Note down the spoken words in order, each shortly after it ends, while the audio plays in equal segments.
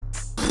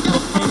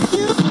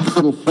They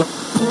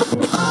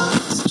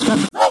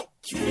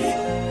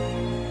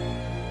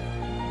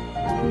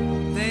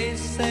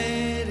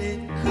said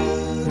it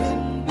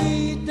couldn't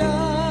be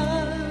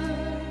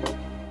done.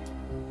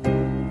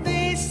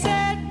 They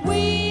said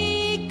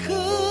we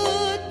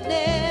could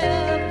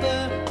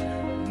never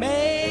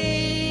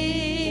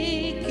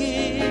make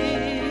it.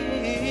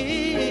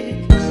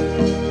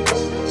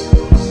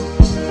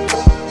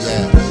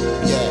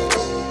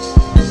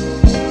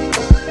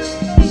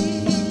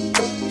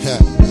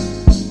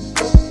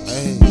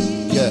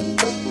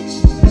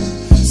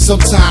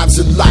 Sometimes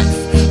in life,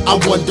 I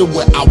wonder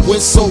where I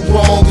went so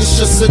wrong. It's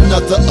just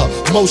another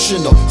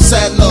emotional,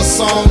 sad love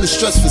song. The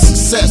stress for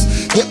success,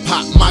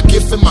 hip-hop, my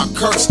gift and my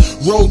curse.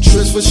 Road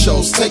trips for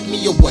shows, take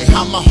me away,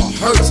 how my heart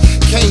hurts.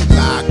 Can't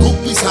lie,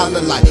 groupies holler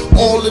like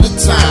all of the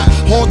time.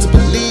 Hard to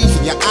believe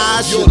in your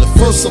eyes, you're the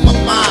first on my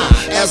mind.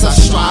 As I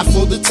strive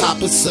for the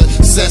top of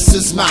success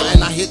is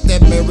mine, I hit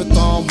that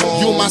marathon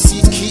ball. You and my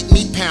seeds keep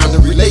me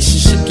pounding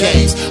relationship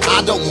games.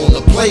 I don't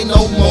wanna play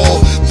no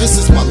more. This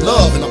is my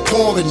love and I'm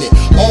pouring it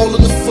all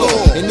on the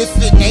floor. And if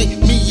it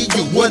ain't me and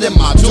you, what am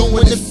I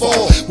doing it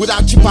for?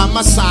 Without you by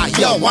my side,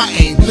 yo, I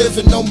ain't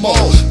living no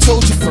more.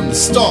 Told you from the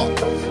start,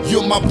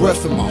 you're my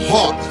breath in my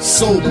heart.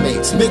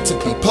 Soulmates, meant to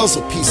be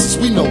puzzle pieces,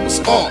 we know it's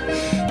art.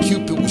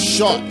 Cupid was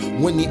sharp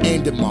when he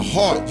aimed at my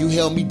heart. You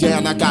held me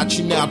down, I got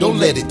you now, don't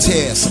let it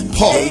tear us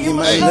apart. I gave you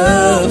my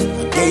love,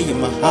 I gave you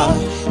my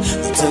heart.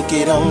 You took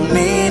it on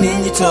in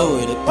and you tore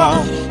it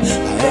apart.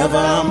 However,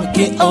 I'ma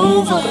get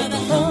over the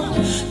hump.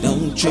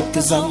 Don't trip,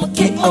 cause I'ma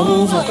get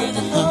over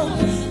the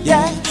hump.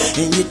 Yeah,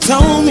 and you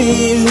told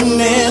me you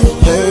never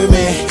hurt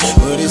me,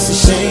 but it's a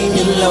shame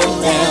you're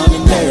low down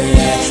and dirty.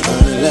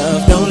 Honey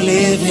love don't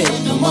live here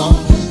no more.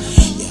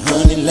 Yeah,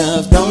 honey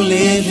love don't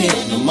live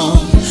here no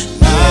more.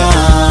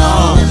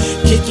 Nah,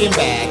 kicking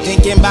back,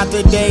 thinking about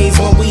the days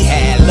when we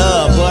had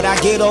love, but I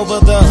get over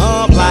the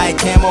hump like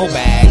camo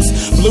bags.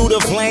 Blew the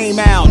flame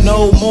out,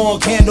 no more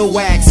candle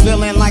wax.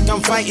 Feeling like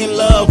I'm fighting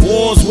love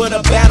wars with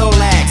a battle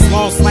axe.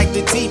 Lost like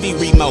the TV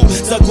remote,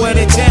 stuck where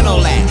the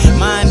channel at.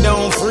 Mine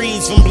don't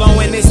freeze from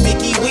blowing this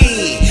sticky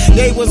weed.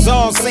 They was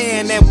all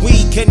saying that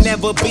we could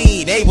never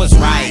be. They was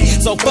right,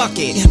 so fuck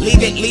it,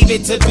 leave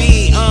it to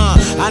be.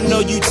 I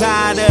know you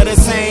tired of the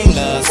same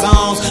love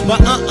songs,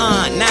 but not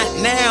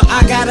now.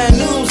 I got a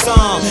new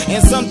song,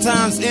 and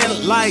sometimes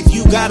in life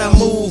you gotta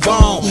move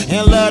on.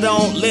 And love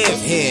don't live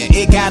here,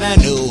 it got a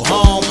new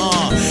home.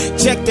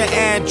 Check the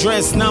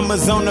address,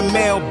 numbers on the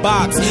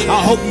mailbox.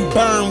 I hope you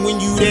burn when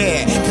you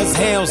there, cause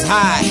hell's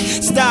high.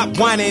 Stop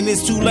whining,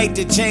 it's too late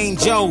to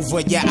change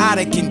over. You're out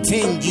of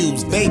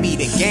continues, baby,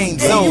 the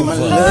game's over. I gave you my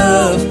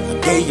love, I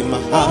gave you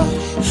my heart.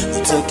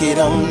 You took it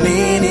on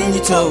in and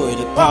you tore it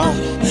apart.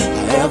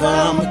 However,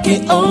 I'ma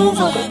get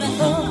over the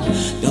hump.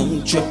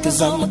 Don't trip, cause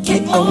I'ma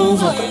get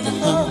over the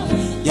hump.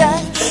 Yeah,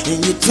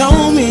 and you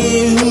told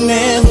me you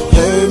never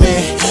hurt me,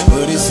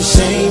 but it's a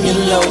shame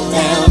you're low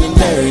down and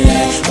dirty.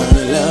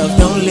 Honey love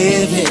don't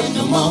live here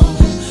no more.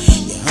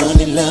 Yeah,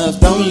 honey love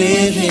don't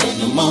live here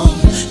no more.